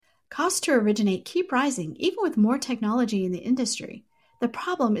Costs to originate keep rising, even with more technology in the industry. The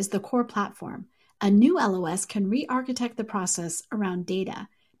problem is the core platform. A new LOS can re-architect the process around data,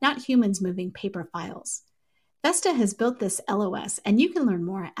 not humans moving paper files. Vesta has built this LOS, and you can learn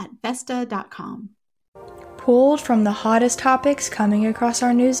more at Vesta.com. Pulled from the hottest topics coming across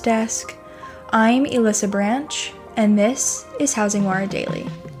our news desk, I'm Elissa Branch, and this is Housing Wire Daily.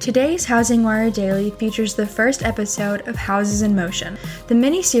 Today's Housing Wire Daily features the first episode of Houses in Motion. The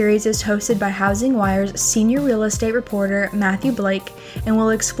mini-series is hosted by Housing Wire's senior real estate reporter Matthew Blake and will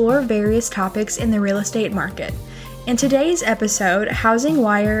explore various topics in the real estate market. In today's episode, Housing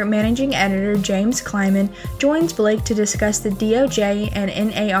Wire managing editor James Kleiman joins Blake to discuss the DOJ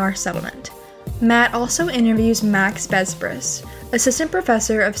and NAR settlement. Matt also interviews Max Besbris, assistant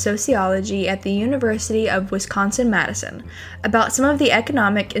professor of sociology at the University of Wisconsin-Madison, about some of the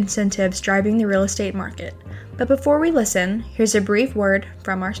economic incentives driving the real estate market. But before we listen, here's a brief word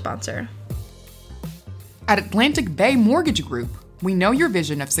from our sponsor. At Atlantic Bay Mortgage Group, we know your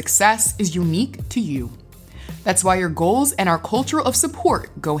vision of success is unique to you. That's why your goals and our culture of support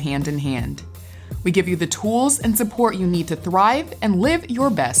go hand in hand. We give you the tools and support you need to thrive and live your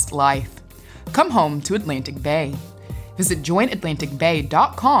best life. Come home to Atlantic Bay. Visit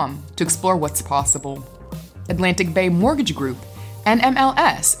joinatlanticbay.com to explore what's possible. Atlantic Bay Mortgage Group,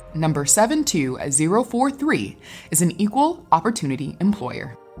 NMLS number 72043, is an equal opportunity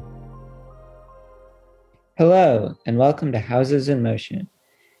employer. Hello, and welcome to Houses in Motion.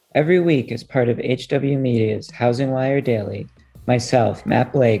 Every week, as part of HW Media's Housing Wire Daily, myself,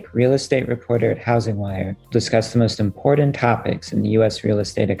 Matt Blake, real estate reporter at Housing Wire, will discuss the most important topics in the U.S. real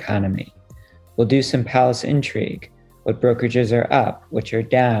estate economy. We'll do some palace intrigue, what brokerages are up, which are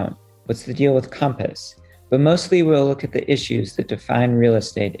down, what's the deal with Compass, but mostly we'll look at the issues that define real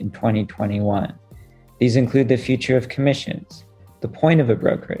estate in 2021. These include the future of commissions, the point of a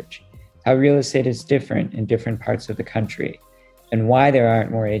brokerage, how real estate is different in different parts of the country, and why there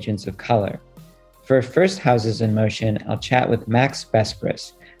aren't more agents of color. For our first Houses in Motion, I'll chat with Max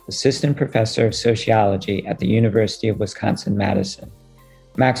Besbris, assistant professor of sociology at the University of Wisconsin-Madison.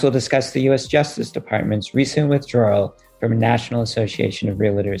 Max will discuss the U.S. Justice Department's recent withdrawal from a National Association of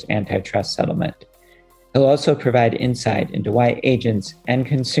Realtors antitrust settlement. He'll also provide insight into why agents and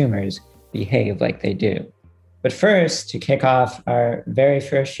consumers behave like they do. But first, to kick off our very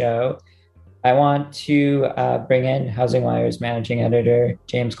first show, I want to bring in Housing Wire's managing editor,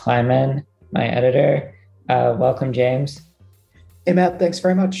 James Kleiman, my editor. Welcome, James. Hey, Matt. Thanks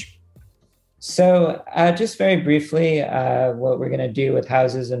very much. So just very briefly, what we're going to do with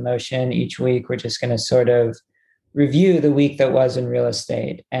Houses in Motion each week, we're just going to sort of review the week that was in real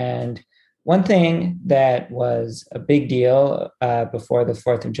estate. And one thing that was a big deal before the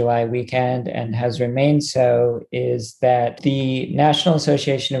 4th of July weekend and has remained so is that the National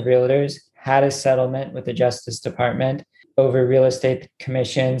Association of Realtors had a settlement with the Justice Department over real estate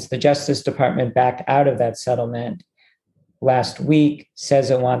commissions. The Justice Department backed out of that settlement last week, says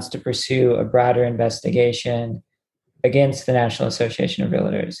it wants to pursue a broader investigation against the National Association of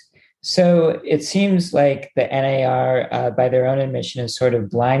Realtors. So it seems like the NAR, by their own admission, is sort of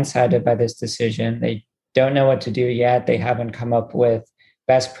blindsided by this decision. They don't know what to do yet. They haven't come up with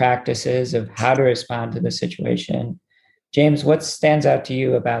best practices of how to respond to the situation. James, what stands out to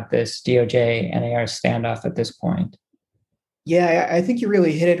you about this DOJ-NAR standoff at this point? Yeah, I think you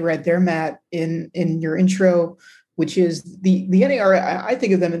really hit it right there, Matt, in your intro, which is the NAR. I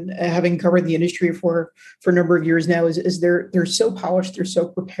think of them, having covered the industry for a number of years now, is they're so polished, they're so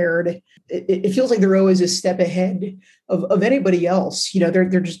prepared. It feels like they're always a step ahead of anybody else. You know, they're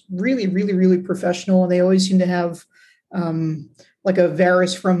just really, really, really professional, and they always seem to have like a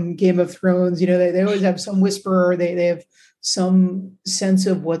Varys from Game of Thrones. You know, they always have some whisperer. They have some sense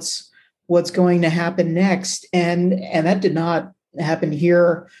of what's going to happen next, and that did not happen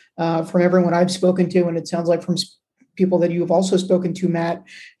here from everyone I've spoken to, and it sounds like from people that you have also spoken to, Matt.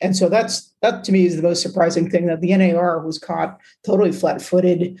 And so that to me is the most surprising thing, that the NAR was caught totally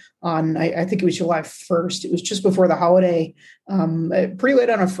flat-footed on, I think it was July 1st. It was just before the holiday, pretty late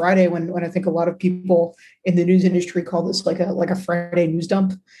on a Friday when I think a lot of people in the news industry call this like a Friday news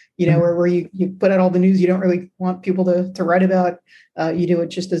dump, you know, where you put out all the news you don't really want people to write about. You do it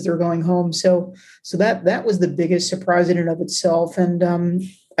just as they're going home. So that was the biggest surprise in and of itself. And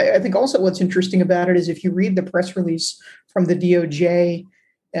I think also what's interesting about it is if you read the press release from the DOJ,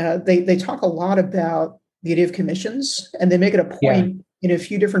 they talk a lot about the idea of commissions, and they make it a point in a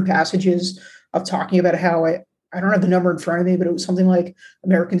few different passages of talking about how I don't have the number in front of me, but it was something like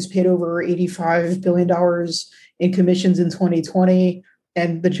Americans paid over $85 billion in commissions in 2020.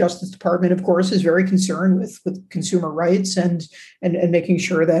 And the Justice Department, of course, is very concerned with consumer rights and making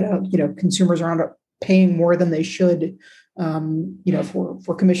sure that consumers aren't paying more than they should,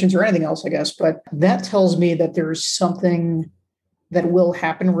 for commissions or anything else, I guess. But that tells me that there's something that will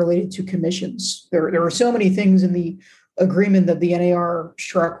happen related to commissions. There are so many things in the agreement that the NAR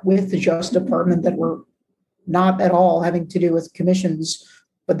struck with the Justice Department that were not at all having to do with commissions,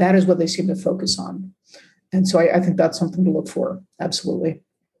 but that is what they seem to focus on. And so I think that's something to look for. Absolutely.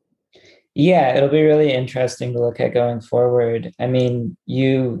 Yeah, it'll be really interesting to look at going forward. I mean,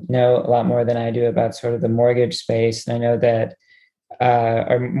 you know a lot more than I do about sort of the mortgage space. And I know that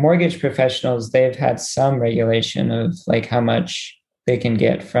our mortgage professionals, they've had some regulation of like how much they can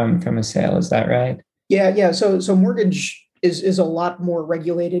get from a sale. Is that right? Yeah. So mortgage is a lot more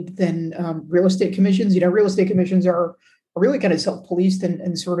regulated than real estate commissions. Real estate commissions are really kind of self-policed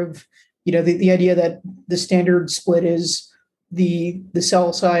and sort of, the idea that the standard split is the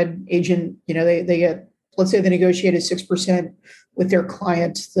sell side agent, they get, let's say they negotiated 6% with their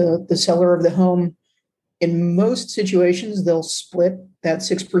client, the seller of the home. In most situations, they'll split that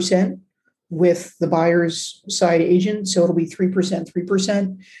 6% with the buyer's side agent. So it'll be 3%,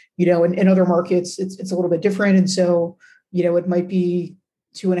 3%. In other markets, it's a little bit different. And so, it might be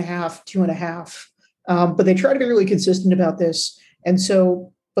 2.5, 2.5. But they try to be really consistent about this. And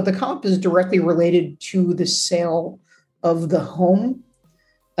so, but the comp is directly related to the sale of the home.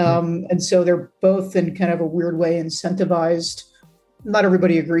 And so they're both in kind of a weird way incentivized. Not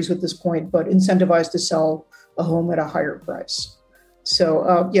everybody agrees with this point, but incentivized to sell a home at a higher price.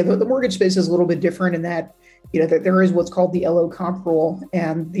 So the mortgage space is a little bit different in that, that there is what's called the LO comp rule,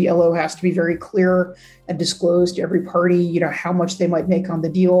 and the LO has to be very clear and disclose to every party, how much they might make on the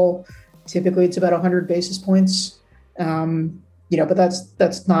deal. Typically it's about 100 basis points. But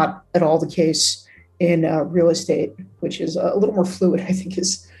that's not at all the case in real estate, which is a little more fluid, I think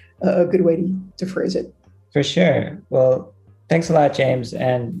is a good way to phrase it. For sure. Well, thanks a lot, James.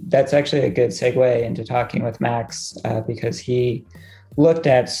 And that's actually a good segue into talking with Max because he looked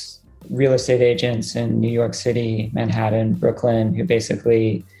at real estate agents in New York City, Manhattan, Brooklyn, who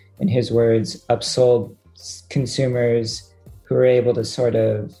basically, in his words, upsold consumers who were able to sort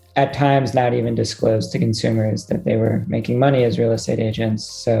of, at times, not even disclose to consumers that they were making money as real estate agents.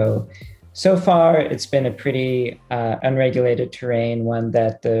 So far, it's been a pretty unregulated terrain, one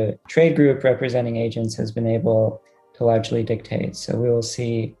that the trade group representing agents has been able to largely dictate. So we will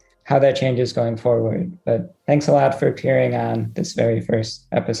see how that changes going forward. But thanks a lot for appearing on this very first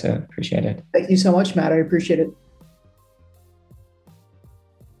episode. Appreciate it. Thank you so much, Matt. I appreciate it.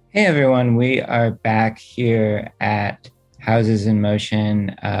 Hey, everyone. We are back here at Houses in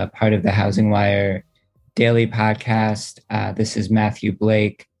Motion, part of the Housing Wire daily podcast. This is Matthew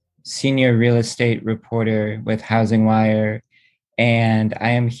Blake, senior real estate reporter with Housing Wire, and I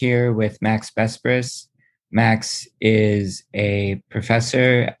am here with Max Besbris. Max is a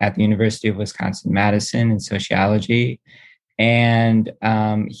professor at the University of Wisconsin-Madison in sociology, and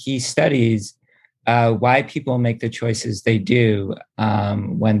he studies why people make the choices they do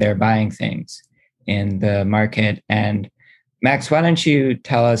when they're buying things in the market. And Max, why don't you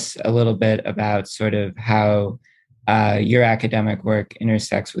tell us a little bit about sort of how your academic work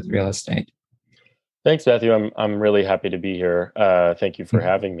intersects with real estate? Thanks, Matthew. I'm really happy to be here. Thank you for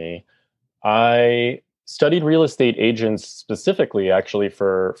having me. I studied real estate agents specifically, actually,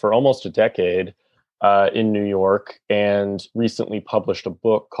 for almost a decade in New York, and recently published a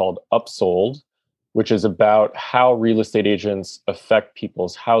book called Upsold, which is about how real estate agents affect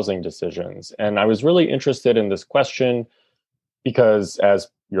people's housing decisions. And I was really interested in this question because, as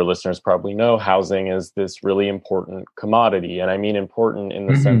your listeners probably know, housing is this really important commodity. And I mean important in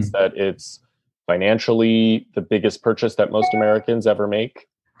the sense that it's financially the biggest purchase that most Americans ever make.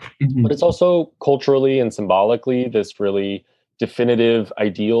 But it's also culturally and symbolically this really definitive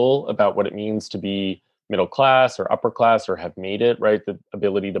ideal about what it means to be middle class or upper class or have made it, right? The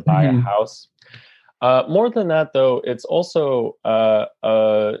ability to buy a house. More than that, though, it's also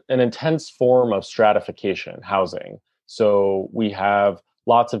an intense form of stratification, housing. So we have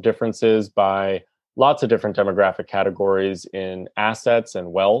lots of differences by lots of different demographic categories in assets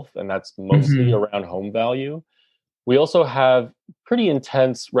and wealth, and that's mostly around home value. We also have pretty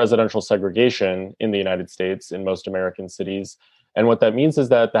intense residential segregation in the United States, in most American cities. And what that means is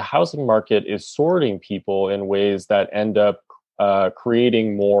that the housing market is sorting people in ways that end up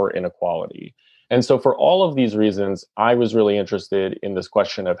creating more inequality. And so for all of these reasons, I was really interested in this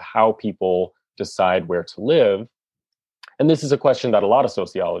question of how people decide where to live. And this is a question that a lot of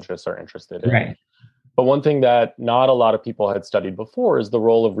sociologists are interested in. Right. But one thing that not a lot of people had studied before is the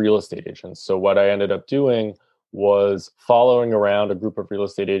role of real estate agents. So what I ended up doing was following around a group of real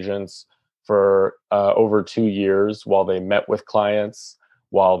estate agents for over 2 years while they met with clients,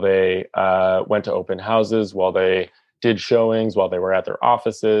 while they went to open houses, while they did showings, while they were at their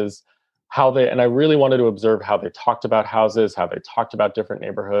offices, and I really wanted to observe how they talked about houses, how they talked about different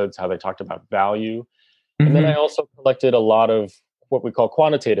neighborhoods, how they talked about value. And then I also collected a lot of what we call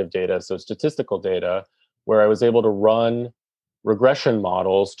quantitative data, so statistical data, where I was able to run regression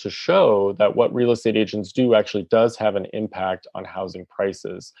models to show that what real estate agents do actually does have an impact on housing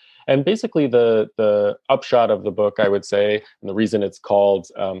prices. And basically, the upshot of the book, I would say, and the reason it's called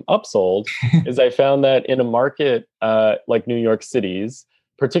Upsold, is I found that in a market like New York City's,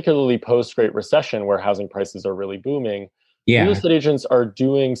 particularly post-Great Recession, where housing prices are really booming, real estate agents are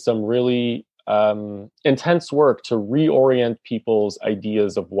doing some really intense work to reorient people's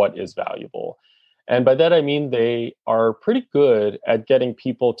ideas of what is valuable. And by that, I mean they are pretty good at getting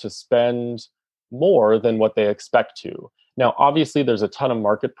people to spend more than what they expect to. Now, obviously, there's a ton of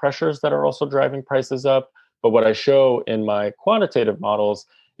market pressures that are also driving prices up. But what I show in my quantitative models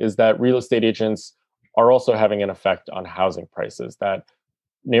is that real estate agents are also having an effect on housing prices, that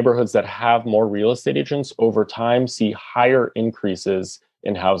neighborhoods that have more real estate agents over time see higher increases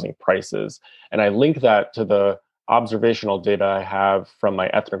in housing prices. And I link that to the observational data I have from my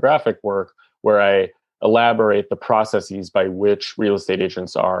ethnographic work, where I elaborate the processes by which real estate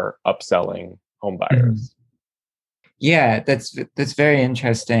agents are upselling home buyers. Yeah, that's very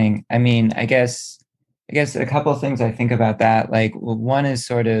interesting. I mean, I guess a couple of things I think about that. Like, well, one is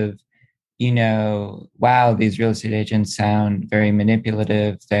sort of, wow, these real estate agents sound very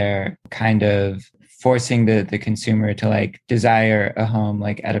manipulative. They're kind of forcing the consumer to like desire a home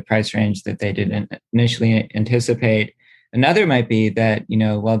like at a price range that they didn't initially anticipate. Another might be that,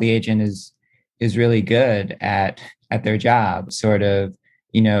 while the agent is really good at their job, sort of,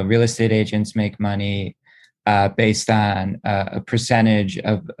 real estate agents make money based on a percentage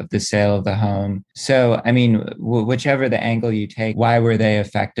of the sale of the home. So, I mean, whichever the angle you take, why were they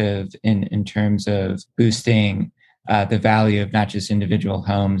effective in terms of boosting the value of not just individual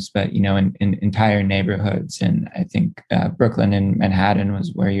homes, but, in entire neighborhoods? And I think Brooklyn and Manhattan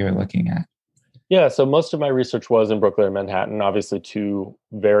was where you were looking at. Yeah, so most of my research was in Brooklyn and Manhattan, obviously two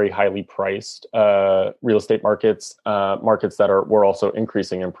very highly priced real estate markets, markets that were also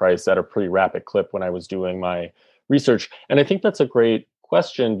increasing in price at a pretty rapid clip when I was doing my research. And I think that's a great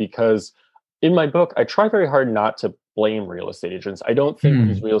question because in my book, I try very hard not to blame real estate agents. I don't think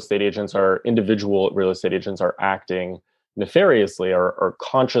these individual real estate agents are acting nefariously or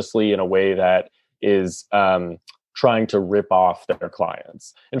consciously in a way that is trying to rip off their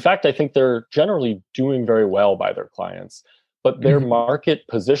clients. In fact, I think they're generally doing very well by their clients, but their market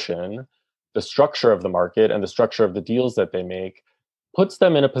position, the structure of the market and the structure of the deals that they make puts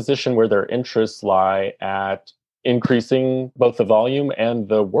them in a position where their interests lie at increasing both the volume and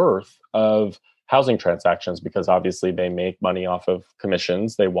the worth of housing transactions, because obviously they make money off of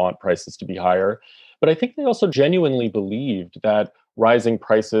commissions. They want prices to be higher. But I think they also genuinely believed that rising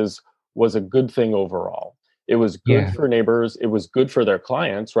prices was a good thing overall. It was good for neighbors. It was good for their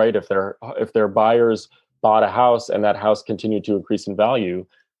clients, right? If their buyers bought a house and that house continued to increase in value,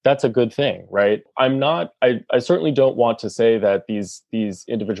 that's a good thing, right? I certainly don't want to say that these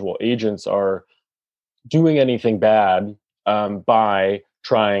individual agents are doing anything bad by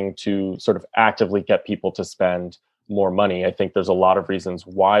trying to sort of actively get people to spend more money. I think there's a lot of reasons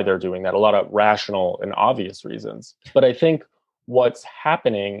why they're doing that, a lot of rational and obvious reasons. But I think what's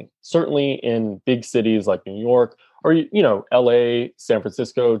happening, certainly in big cities like New York or, LA, San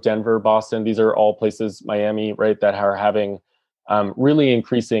Francisco, Denver, Boston, these are all places, Miami, right, that are having really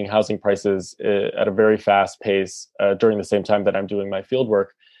increasing housing prices at a very fast pace during the same time that I'm doing my field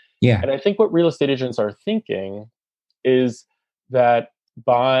work. Yeah. And I think what real estate agents are thinking is that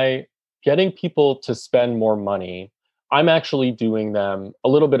by getting people to spend more money, I'm actually doing them a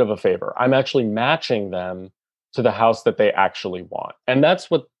little bit of a favor. I'm actually matching them to the house that they actually want. And that's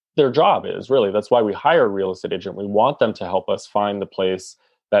what their job is, really. That's why we hire a real estate agent. We want them to help us find the place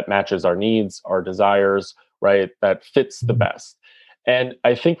that matches our needs, our desires, right? That fits the best. And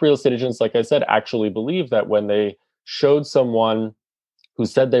I think real estate agents, like I said, actually believe that when they showed someone who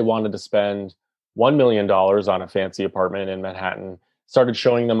said they wanted to spend $1 million on a fancy apartment in Manhattan, started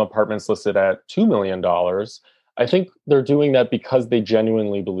showing them apartments listed at $2 million, I think they're doing that because they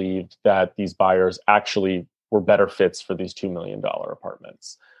genuinely believed that these buyers actually were better fits for these $2 million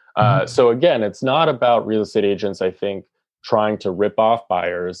apartments. So again, it's not about real estate agents, I think, trying to rip off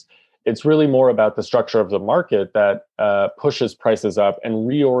buyers. It's really more about the structure of the market that pushes prices up and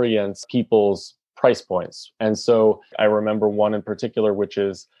reorients people's price points. And so I remember one in particular, which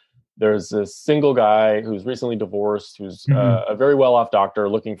is There's this single guy who's recently divorced, who's a very well-off doctor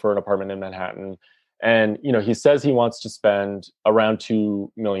looking for an apartment in Manhattan. And, he says he wants to spend around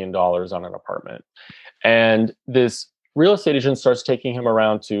 $2 million on an apartment. And this real estate agent starts taking him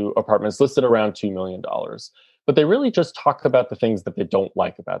around to apartments listed around $2 million. But they really just talk about the things that they don't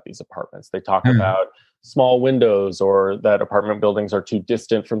like about these apartments. They talk about small windows, or that apartment buildings are too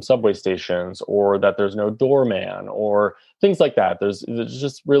distant from subway stations, or that there's no doorman, or things like that. There's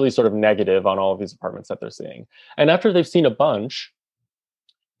just really sort of negative on all of these apartments that they're seeing. And after they've seen a bunch,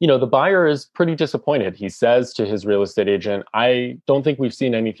 the buyer is pretty disappointed. He says to his real estate agent, I don't think we've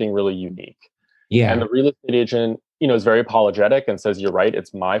seen anything really unique. Yeah. And the real estate agent, is very apologetic and says, you're right,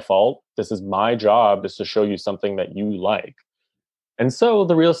 it's my fault. This is my job, is to show you something that you like. And so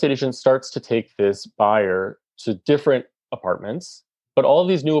the real estate agent starts to take this buyer to different apartments, but all of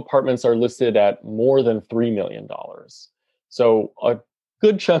these new apartments are listed at more than $3 million. So a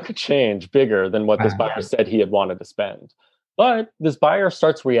good chunk of change, bigger than what this buyer said he had wanted to spend. But this buyer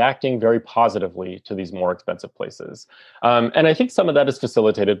starts reacting very positively to these more expensive places. And I think some of that is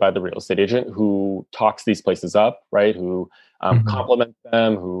facilitated by the real estate agent who talks these places up, right? Who compliments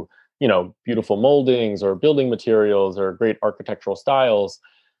them, who, beautiful moldings or building materials or great architectural styles.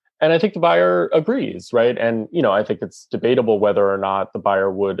 And I think the buyer agrees, right? And, I think it's debatable whether or not the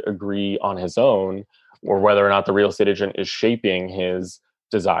buyer would agree on his own, or whether or not the real estate agent is shaping his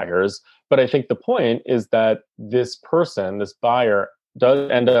desires. But I think the point is that this person, this buyer, does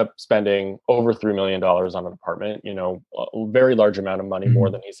end up spending over $3 million on an apartment, a very large amount of money, more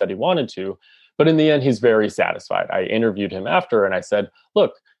than he said he wanted to. But in the end, he's very satisfied. I interviewed him after and I said,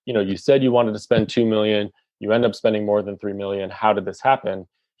 look, you said you wanted to spend $2 million. You end up spending more than $3 million. How did this happen?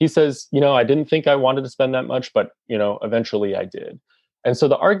 He says, I didn't think I wanted to spend that much, but, eventually I did. And so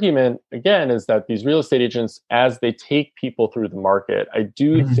the argument, again, is that these real estate agents, as they take people through the market, I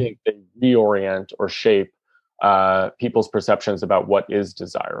do think they reorient or shape people's perceptions about what is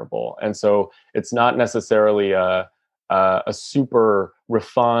desirable. And so it's not necessarily a super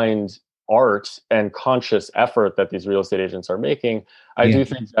refined art and conscious effort that these real estate agents are making. I do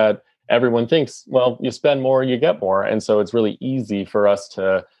think that everyone thinks, well, you spend more, you get more. And so it's really easy for us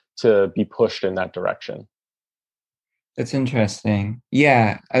to be pushed in that direction. That's interesting.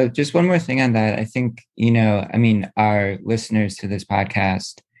 Yeah. Just one more thing on that. I think, our listeners to this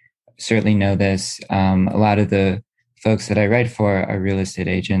podcast certainly know this. A lot of the folks that I write for are real estate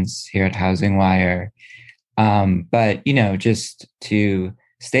agents here at Housing Wire. But, just to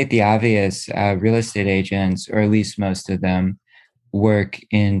state the obvious, real estate agents, or at least most of them, work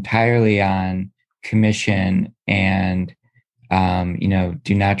entirely on commission and,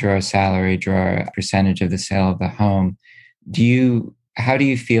 do not draw a salary, draw a percentage of the sale of the home. How do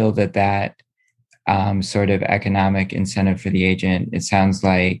you feel that sort of economic incentive for the agent? It sounds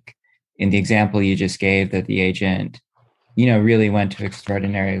like in the example you just gave that the agent, really went to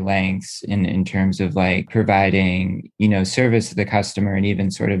extraordinary lengths in terms of like providing, service to the customer, and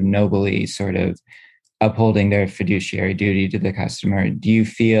even sort of nobly sort of upholding their fiduciary duty to the customer. Do you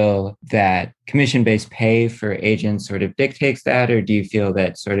feel that commission-based pay for agents sort of dictates that, or do you feel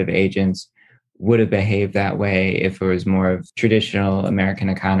that sort of agents would have behaved that way if it was more of traditional American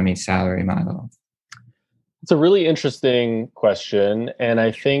economy salary model? It's a really interesting question, and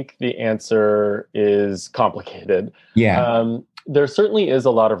I think the answer is complicated. Yeah. There certainly is a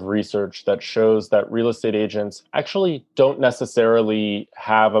lot of research that shows that real estate agents actually don't necessarily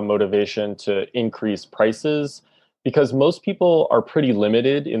have a motivation to increase prices, because most people are pretty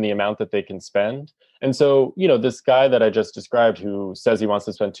limited in the amount that they can spend. And so, this guy that I just described who says he wants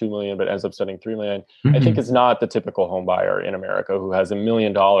to spend $2 million but ends up spending $3 million, I think is not the typical home buyer in America who has $1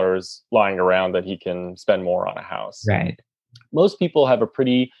 million lying around that he can spend more on a house. Right. Most people have a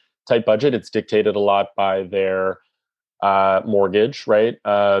pretty tight budget. It's dictated a lot by their mortgage, right?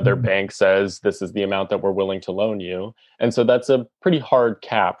 Their bank says this is the amount that we're willing to loan you. And so that's a pretty hard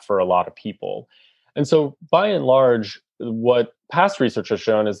cap for a lot of people. And so by and large, what past research has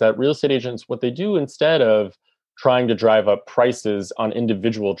shown is that real estate agents, what they do instead of trying to drive up prices on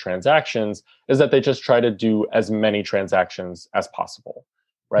individual transactions, is that they just try to do as many transactions as possible,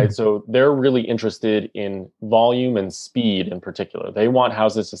 right? So they're really interested in volume and speed in particular. They want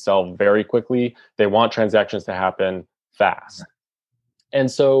houses to sell very quickly. They want transactions to happen fast.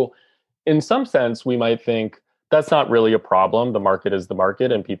 And so in some sense, we might think that's not really a problem. The market is the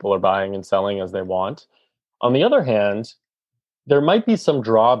market and people are buying and selling as they want. On the other hand, there might be some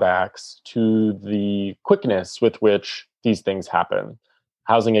drawbacks to the quickness with which these things happen.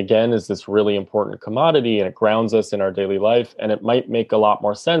 Housing, again, is this really important commodity and it grounds us in our daily life. And it might make a lot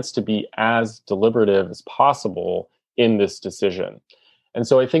more sense to be as deliberative as possible in this decision. And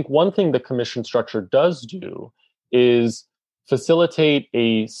so I think one thing the commission structure does do is facilitate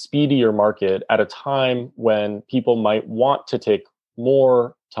a speedier market at a time when people might want to take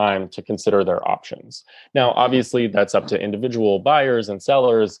more time to consider their options. Now, obviously, that's up to individual buyers and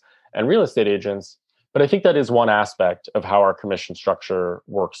sellers and real estate agents, but I think that is one aspect of how our commission structure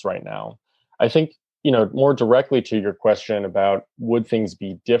works right now. I think, more directly to your question about would things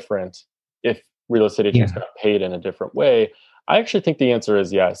be different if real estate agents got paid in a different way, I actually think the answer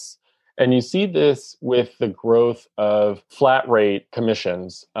is yes. And you see this with the growth of flat rate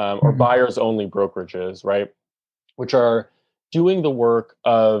commissions or buyers only brokerages, right? Which are doing the work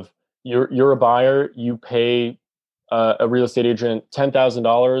of you're a buyer, you pay a real estate agent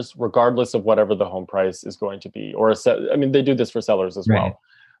 $10,000 regardless of whatever the home price is going to be. They do this for sellers as well.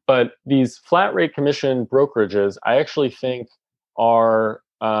 But these flat rate commission brokerages, I actually think are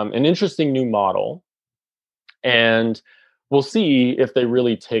an interesting new model. And we'll see if they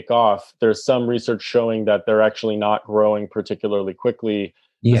really take off. There's some research showing that they're actually not growing particularly quickly.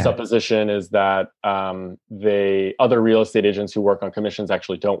 The supposition is that other real estate agents who work on commissions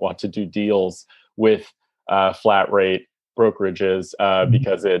actually don't want to do deals with flat rate brokerages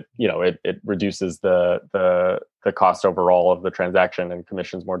because it reduces the cost overall of the transaction and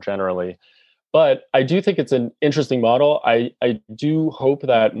commissions more generally. But I do think it's an interesting model. I do hope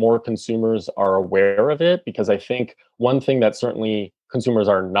that more consumers are aware of it, because I think one thing that certainly consumers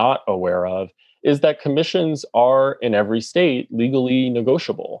are not aware of is that commissions are in every state legally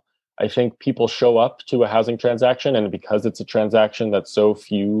negotiable. I think people show up to a housing transaction, and because it's a transaction that so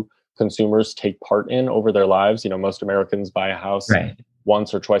few consumers take part in over their lives, most Americans buy a house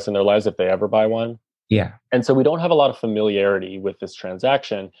once or twice in their lives if they ever buy one. Yeah. And so we don't have a lot of familiarity with this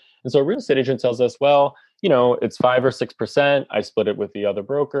transaction. And so a real estate agent tells us, well, it's 5 or 6%. I split it with the other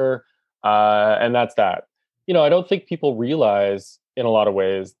broker. And that's that. I don't think people realize in a lot of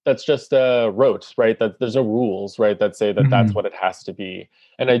ways that's just rote, right? That there's no rules, right, that say that that's what it has to be.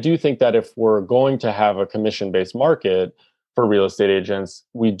 And I do think that if we're going to have a commission-based market for real estate agents,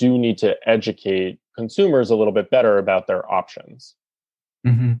 we do need to educate consumers a little bit better about their options.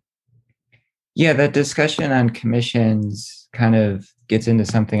 Mm-hmm. Yeah, that discussion on commissions kind of gets into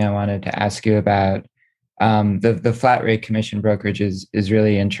something I wanted to ask you about. The flat rate commission brokerage is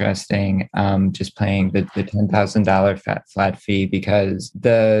really interesting, just paying the $10,000 flat fee, because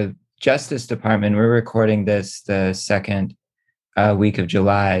the Justice Department, we're recording this the second week of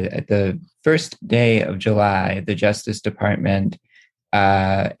July. At the first day of July, the Justice Department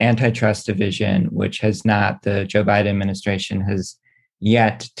Antitrust Division, which has not, the Joe Biden administration has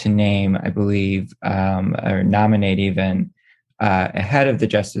yet to name, I believe, or nominate even a head of the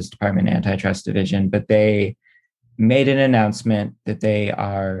Justice Department Antitrust Division, but they made an announcement that they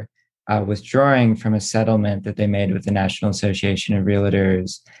are withdrawing from a settlement that they made with the National Association of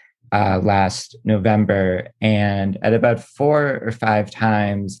Realtors last November. And at about 4 or 5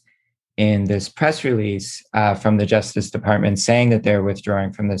 times in this press release from the Justice Department saying that they're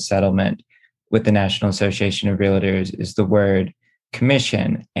withdrawing from the settlement with the National Association of Realtors is the word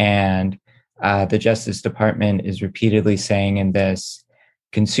commission. And the Justice Department is repeatedly saying in this,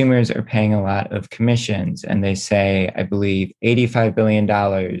 consumers are paying a lot of commissions. And they say, I believe, $85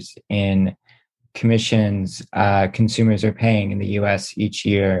 billion in commissions consumers are paying in the US each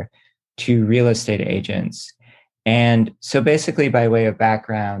year to real estate agents. And so basically, by way of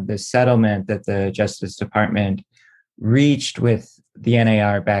background, the settlement that the Justice Department reached with the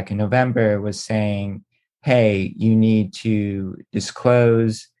NAR back in November was saying, hey, you need to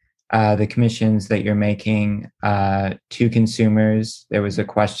disclose the commissions that you're making to consumers. There was a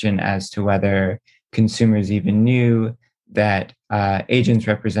question as to whether consumers even knew that agents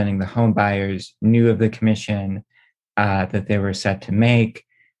representing the home buyers knew of the commission that they were set to make,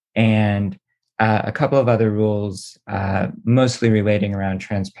 and a couple of other rules, mostly relating around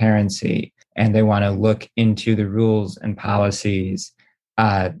transparency. And they want to look into the rules and policies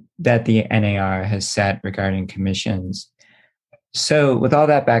that the NAR has set regarding commissions. So with all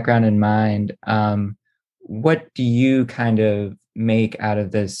that background in mind, what do you kind of make out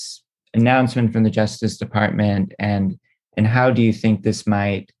of this announcement from the Justice Department, and how do you think this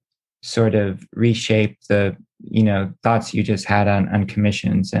might sort of reshape the thoughts you just had on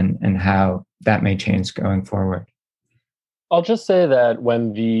commissions and how that may change going forward? I'll just say that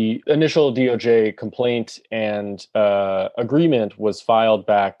when the initial DOJ complaint and agreement was filed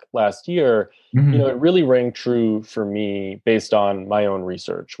back last year, it really rang true for me based on my own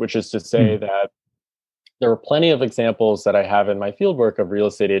research, which is to say that there are plenty of examples that I have in my fieldwork of real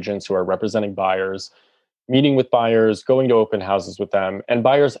estate agents who are representing buyers, meeting with buyers, going to open houses with them, and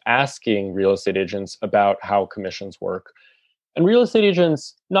buyers asking real estate agents about how commissions work. And real estate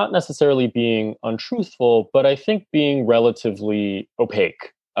agents not necessarily being untruthful, but I think being relatively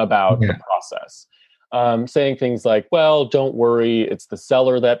opaque about the process. Saying things like, well, don't worry, it's the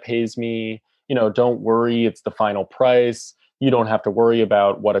seller that pays me. Don't worry, it's the final price. You don't have to worry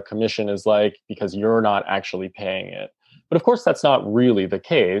about what a commission is like because you're not actually paying it. But of course, that's not really the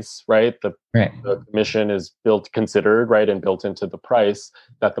case, right? The commission is considered, right, and built into the price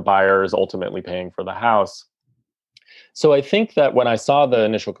that the buyer is ultimately paying for the house. So I think that when I saw the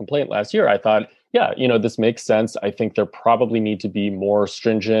initial complaint last year, I thought, yeah, this makes sense. I think there probably need to be more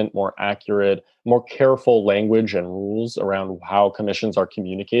stringent, more accurate, more careful language and rules around how commissions are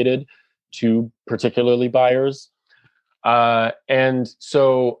communicated to particularly buyers. And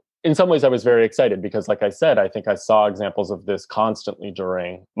so in some ways I was very excited because, like I said, I think I saw examples of this constantly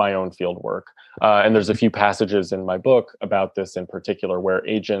during my own field work. And there's a few passages in my book about this in particular where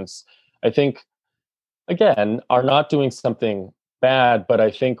agents, I think, again, are not doing something bad, but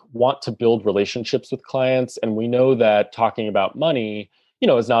I think want to build relationships with clients. And we know that talking about money,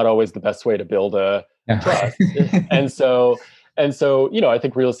 is not always the best way to build a trust. And so, I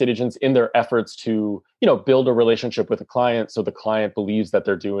think real estate agents, in their efforts to, build a relationship with a client so the client believes that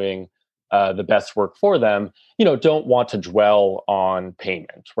they're doing the best work for them, don't want to dwell on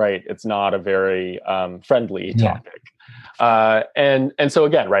payment, right? It's not a very friendly topic. And so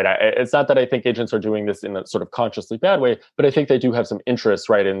again, right, it's not that I think agents are doing this in a sort of consciously bad way, but I think they do have some interest,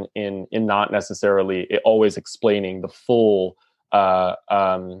 right, in not necessarily always explaining the full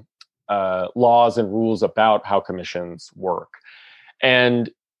laws and rules about how commissions work. And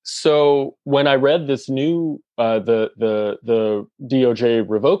so when I read this new the DOJ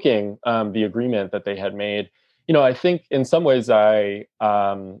revoking the agreement that they had made, I think in some ways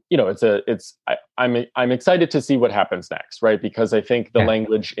I'm excited to see what happens next, right? Because I think the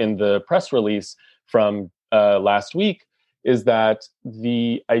language in the press release from last week is that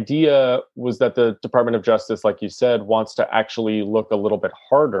the idea was that the Department of Justice, like you said, wants to actually look a little bit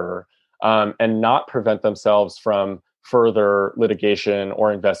harder and not prevent themselves from further litigation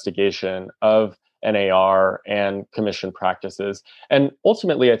or investigation of NAR and commission practices. And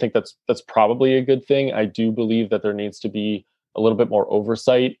ultimately, I think that's probably a good thing. I do believe that there needs to be a little bit more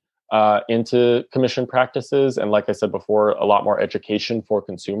oversight into commission practices. And like I said before, a lot more education for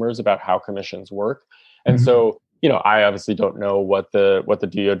consumers about how commissions work. And so, I obviously don't know what the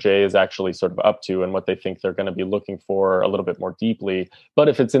DOJ is actually sort of up to and what they think they're going to be looking for a little bit more deeply. But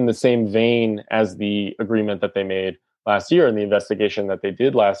if it's in the same vein as the agreement that they made last year and the investigation that they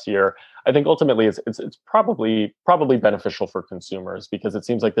did last year, I think ultimately it's probably beneficial for consumers because it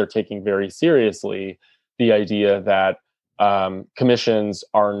seems like they're taking very seriously the idea that commissions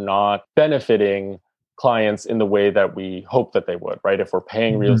are not benefiting clients in the way that we hope that they would, right? If we're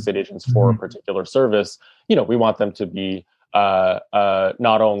paying real estate agents for a particular service, we want them to be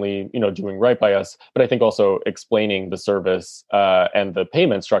not only doing right by us, but I think also explaining the service and the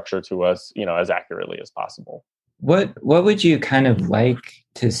payment structure to us, as accurately as possible. What would you kind of like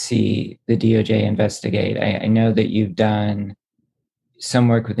to see the DOJ investigate? I know that you've done some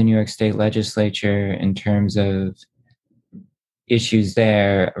work with the New York State Legislature in terms of issues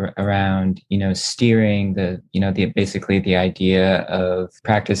there around, steering basically the idea of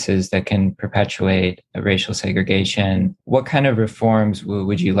practices that can perpetuate racial segregation. What kind of reforms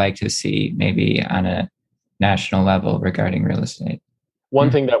would you like to see maybe on a national level regarding real estate? One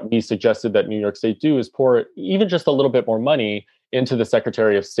thing that we suggested that New York State do is pour even just a little bit more money into the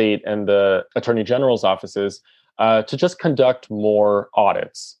Secretary of State and the Attorney General's offices to just conduct more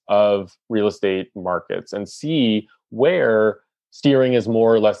audits of real estate markets and see where steering is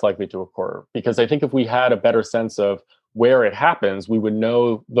more or less likely to occur. Because I think if we had a better sense of where it happens, we would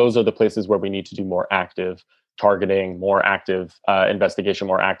know those are the places where we need to do more active targeting, more active investigation,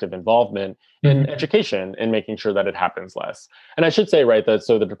 more active involvement in education and making sure that it happens less. And I should say, right, that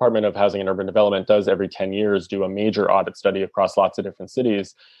so the Department of Housing and Urban Development does every 10 years do a major audit study across lots of different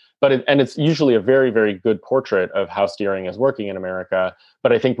cities. But it's usually a very, very good portrait of how steering is working in America.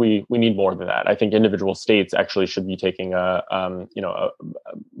 But I think we need more than that. I think individual states actually should be taking a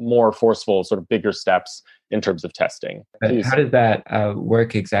more forceful, sort of bigger steps in terms of testing. But how does that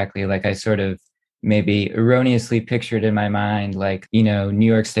work exactly? Like I sort of maybe erroneously pictured in my mind, like, New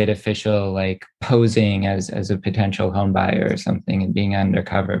York State official, like posing as a potential home buyer or something and being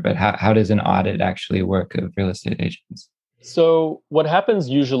undercover. But how does an audit actually work of real estate agents? So what happens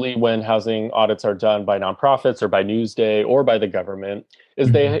usually when housing audits are done by nonprofits or by Newsday or by the government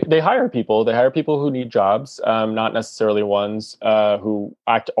is they hire people. They hire people who need jobs, not necessarily ones who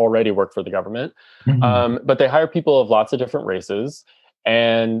already work for the government. But they hire people of lots of different races.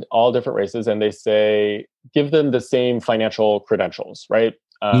 and all different races, and they say, give them the same financial credentials, right?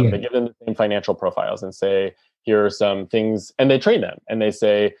 They give them the same financial profiles and say, here are some things, and they train them and they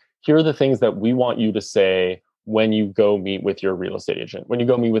say, here are the things that we want you to say when you go meet with your real estate agent, when you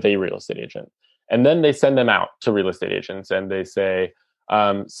go meet with a real estate agent. And then they send them out to real estate agents and they say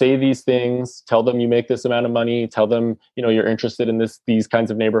these things, tell them you make this amount of money, tell them, you're interested in these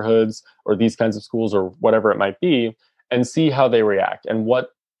kinds of neighborhoods or these kinds of schools or whatever it might be, and see how they react. And what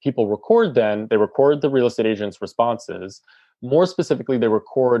people record then, they record the real estate agent's responses. More specifically, they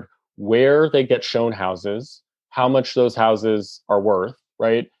record where they get shown houses, how much those houses are worth,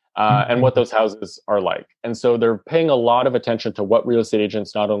 right? And what those houses are like. And so they're paying a lot of attention to what real estate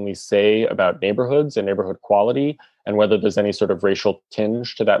agents not only say about neighborhoods and neighborhood quality and whether there's any sort of racial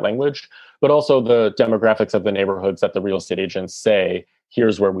tinge to that language, but also the demographics of the neighborhoods that the real estate agents say,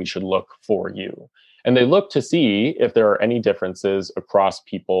 here's where we should look for you. And they look to see if there are any differences across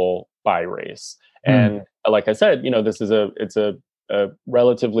people by race. And like I said, this is it's a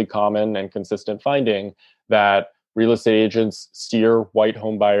relatively common and consistent finding that real estate agents steer white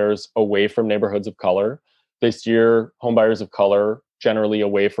home buyers away from neighborhoods of color. They steer home buyers of color generally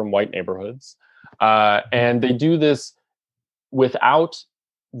away from white neighborhoods. And they do this without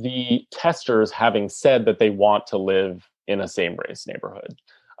the testers having said that they want to live in a same race neighborhood.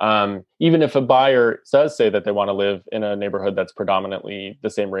 Even if a buyer does say that they want to live in a neighborhood that's predominantly the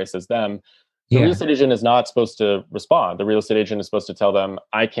same race as them, the real estate agent is not supposed to respond. The real estate agent is supposed to tell them,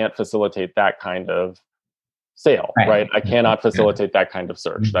 I can't facilitate that kind of sale, right? I cannot facilitate that kind of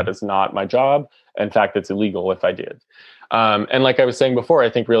search. That is not my job. In fact, it's illegal if I did. And like I was saying before, I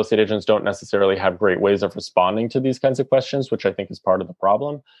think real estate agents don't necessarily have great ways of responding to these kinds of questions, which I think is part of the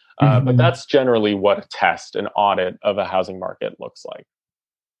problem. But that's generally what a test, an audit of a housing market looks like.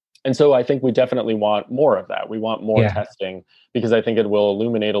 And so I think we definitely want more of that. We want more testing because I think it will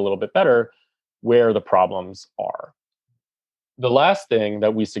illuminate a little bit better where the problems are. The last thing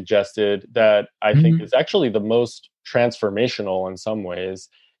that we suggested that I think is actually the most transformational in some ways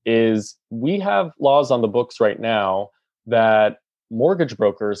is we have laws on the books right now that mortgage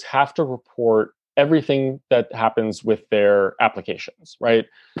brokers have to report everything that happens with their applications, right?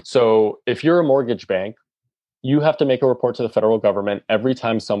 So if you're a mortgage bank, you have to make a report to the federal government every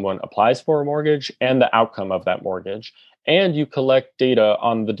time someone applies for a mortgage and the outcome of that mortgage. And you collect data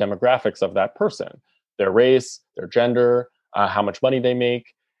on the demographics of that person, their race, their gender, how much money they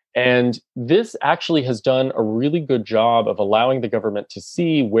make. And this actually has done a really good job of allowing the government to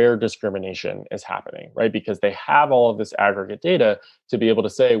see where discrimination is happening, right? Because they have all of this aggregate data to be able to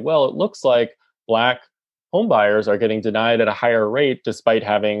say, well, it looks like Black home buyers are getting denied at a higher rate despite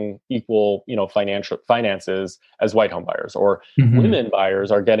having equal, finances as white home buyers, or women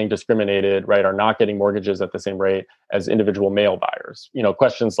buyers are getting discriminated, right? Are not getting mortgages at the same rate as individual male buyers,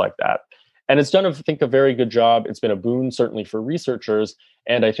 questions like that. And it's done, I think, a very good job. It's been a boon, certainly for researchers.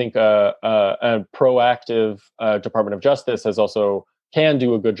 And I think a proactive Department of Justice can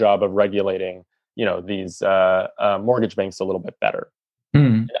do a good job of regulating, these mortgage banks a little bit better.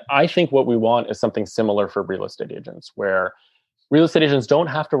 I think what we want is something similar for real estate agents, where real estate agents don't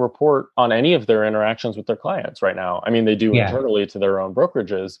have to report on any of their interactions with their clients right now. I mean, they do internally to their own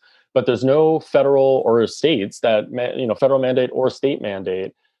brokerages, but there's no federal or states that, federal mandate or state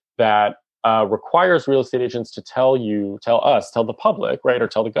mandate that requires real estate agents to tell the public, right, or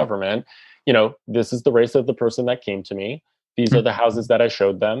tell the government, this is the race of the person that came to me. These are the houses that I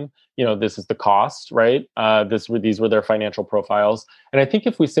showed them. This is the cost, right? These were their financial profiles. And I think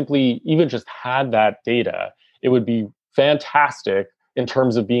if we simply even just had that data, it would be fantastic in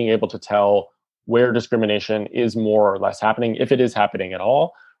terms of being able to tell where discrimination is more or less happening, if it is happening at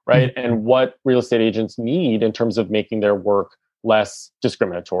all, right? And what real estate agents need in terms of making their work less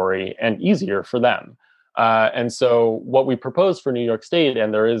discriminatory and easier for them. And so what we propose for New York State,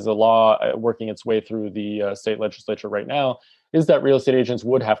 and there is a law working its way through the state legislature right now, is that real estate agents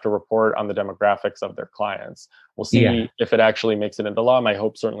would have to report on the demographics of their clients. We'll see if it actually makes it into law. My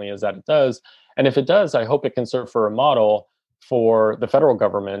hope certainly is that it does. And if it does, I hope it can serve for a model for the federal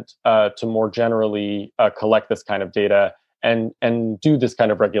government to more generally collect this kind of data and do this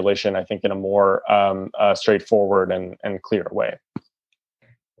kind of regulation, I think, in a more straightforward and clear way.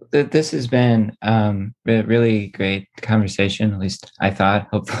 This has been a really great conversation, at least I thought.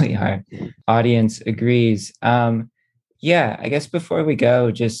 Hopefully our audience agrees. I guess before we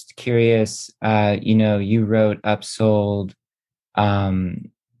go, just curious, you wrote Upsold,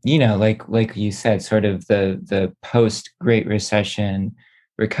 like you said, sort of the post-Great Recession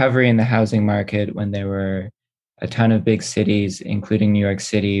recovery in the housing market when there were a ton of big cities, including New York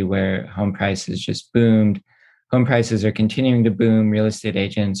City, where home prices just boomed. home prices are continuing to boom. Real estate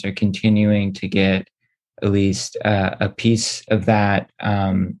agents are continuing to get at least a piece of that,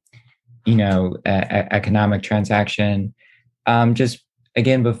 economic transaction. Just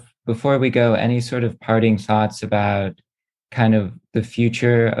again, before we go, any sort of parting thoughts about kind of the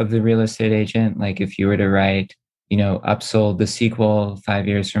future of the real estate agent? Like if you were to write, Upsold, the sequel 5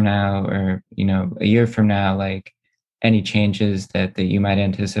 years from now, or, a year from now, like any changes that you might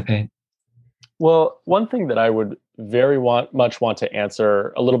anticipate? Well, one thing that I would very much want to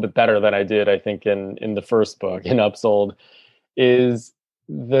answer a little bit better than I did, I think, in the first book, in Upsold, is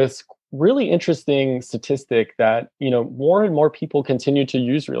this really interesting statistic that, more and more people continue to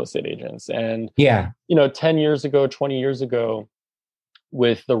use real estate agents. And, 10 years ago, 20 years ago,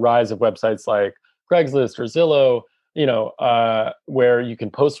 with the rise of websites like Craigslist or Zillow, where you can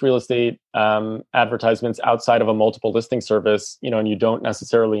post real estate advertisements outside of a multiple listing service, and you don't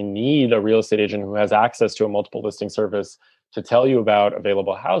necessarily need a real estate agent who has access to a multiple listing service to tell you about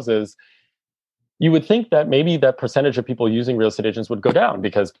available houses. You would think that maybe that percentage of people using real estate agents would go down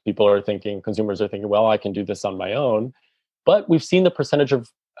because consumers are thinking, well, I can do this on my own. But we've seen the percentage of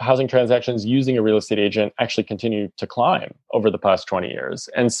housing transactions using a real estate agent actually continue to climb over the past 20 years.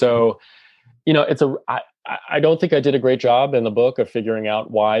 And so, I don't think I did a great job in the book of figuring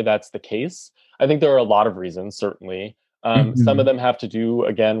out why that's the case. I think there are a lot of reasons, certainly. Some of them have to do,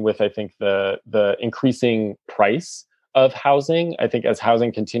 again, with, I think, the increasing price of housing. I think as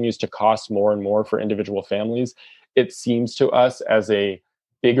housing continues to cost more and more for individual families, it seems to us as a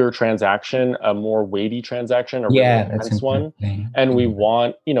bigger transaction, a more weighty transaction, a really intense one. And we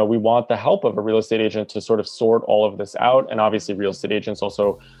want the help of a real estate agent to sort of sort all of this out. And obviously real estate agents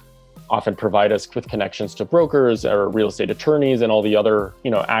also often provide us with connections to brokers or real estate attorneys and all the other,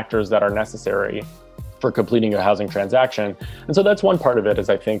 actors that are necessary for completing a housing transaction. And so that's one part of it, is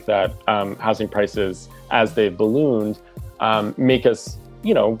I think that housing prices, as they've ballooned, make us,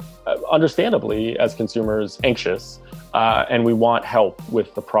 understandably as consumers, anxious, and we want help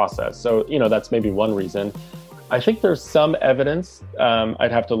with the process. So, that's maybe one reason. I think there's some evidence,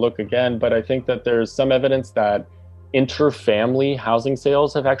 I'd have to look again, but I think that there's some evidence that inter-family housing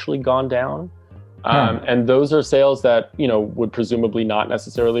sales have actually gone down. And those are sales that, would presumably not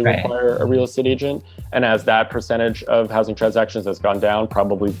necessarily require a real estate agent. And as that percentage of housing transactions has gone down,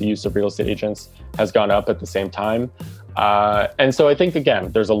 probably the use of real estate agents has gone up at the same time. And so I think,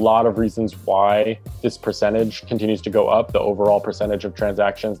 again, there's a lot of reasons why this percentage continues to go up, the overall percentage of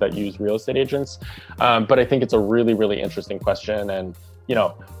transactions that use real estate agents. But I think it's a really, really interesting question. And,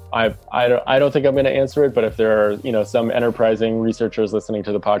 I don't think I'm going to answer it, but if there are, some enterprising researchers listening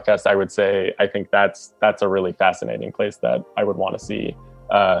to the podcast, I would say I think that's a really fascinating place that I would want to see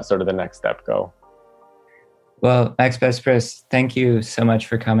sort of the next step go. Well, Max Besbris, thank you so much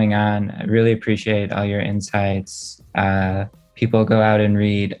for coming on. I really appreciate all your insights. People go out and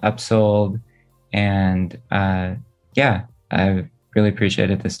read Upsold, and I really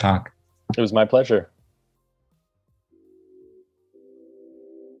appreciated this talk. It was my pleasure.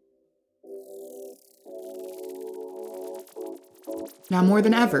 Now more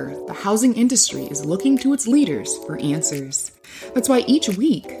than ever, the housing industry is looking to its leaders for answers. That's why each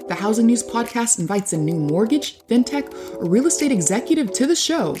week, the Housing News Podcast invites a new mortgage, fintech, or real estate executive to the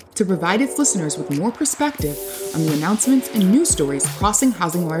show to provide its listeners with more perspective on the announcements and news stories crossing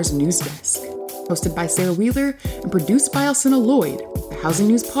HousingWire's news desk. Hosted by Sarah Wheeler and produced by Alcina Lloyd, the Housing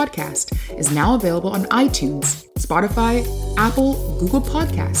News Podcast is now available on iTunes, Spotify, Apple, Google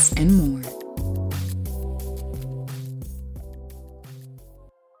Podcasts, and more.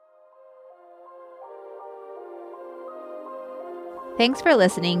 Thanks for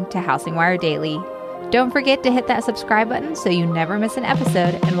listening to HousingWire Daily. Don't forget to hit that subscribe button so you never miss an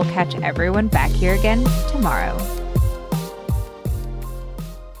episode, and we'll catch everyone back here again tomorrow.